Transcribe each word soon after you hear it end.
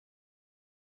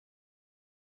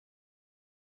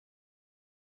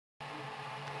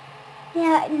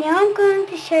Now I'm going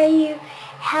to show you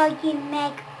how you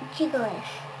make jigglers.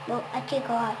 Well, a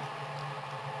jiggler.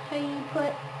 So you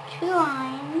put 2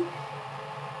 lines,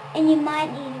 and you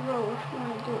might need a ruler if you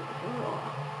want to do it with a ruler.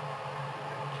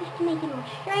 Just to make it all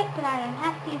straight, but I don't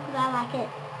have to because I like it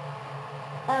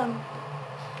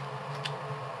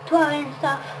twirling and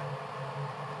stuff.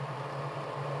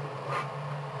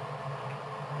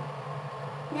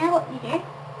 Now what you do,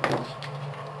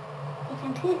 take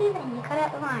some scissors and you cut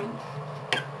out the lines.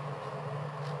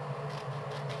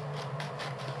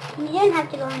 And you don't have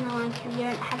to go on the lines because you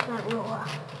don't have that ruler.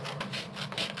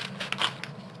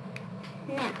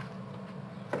 Now,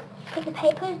 take the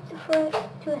paper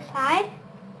to a side,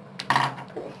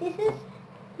 put the scissors,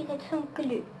 you get some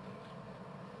glue.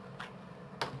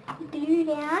 Glue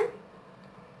down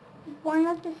one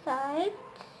of the sides,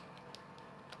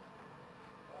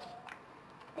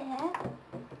 there,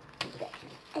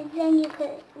 and then you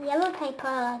put yellow paper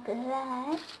like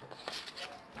that,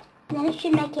 and then it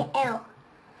should make an L,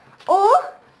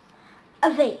 or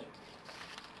a V.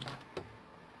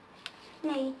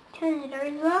 Now you turn it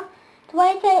over. The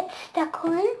way that it's stuck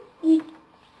on, you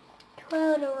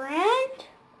twirl it around,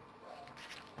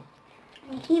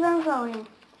 and you keep on folding.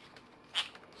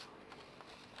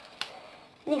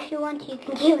 And if you want to, you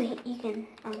can do it. You can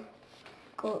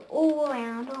go all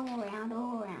around, all around,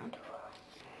 all around.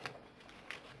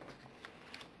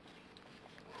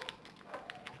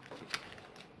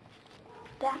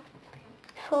 That.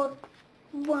 Fold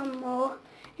one more.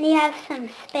 And you have some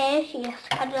spares. You just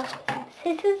cut it off with some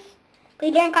scissors. But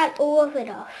you don't cut all of it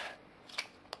off.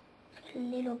 Just a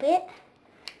little bit.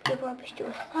 Put the rubbish to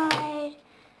a side.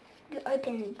 You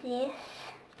open this.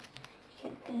 You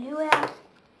get glue out.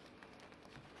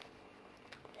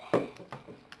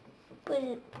 Put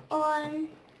it on.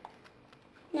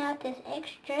 Now if there's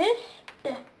extras,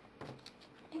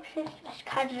 just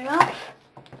cut it off.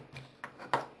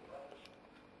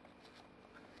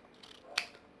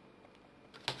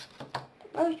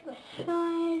 Rubbish to a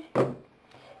side.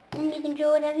 Then you can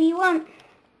draw whatever you want.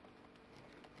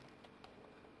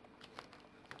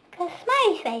 Like a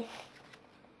smiley face.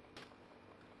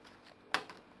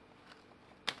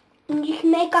 And you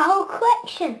can make a whole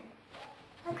collection.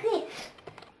 Like this.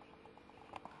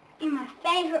 And my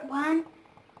favourite one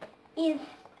is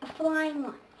a flying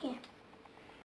one. Here.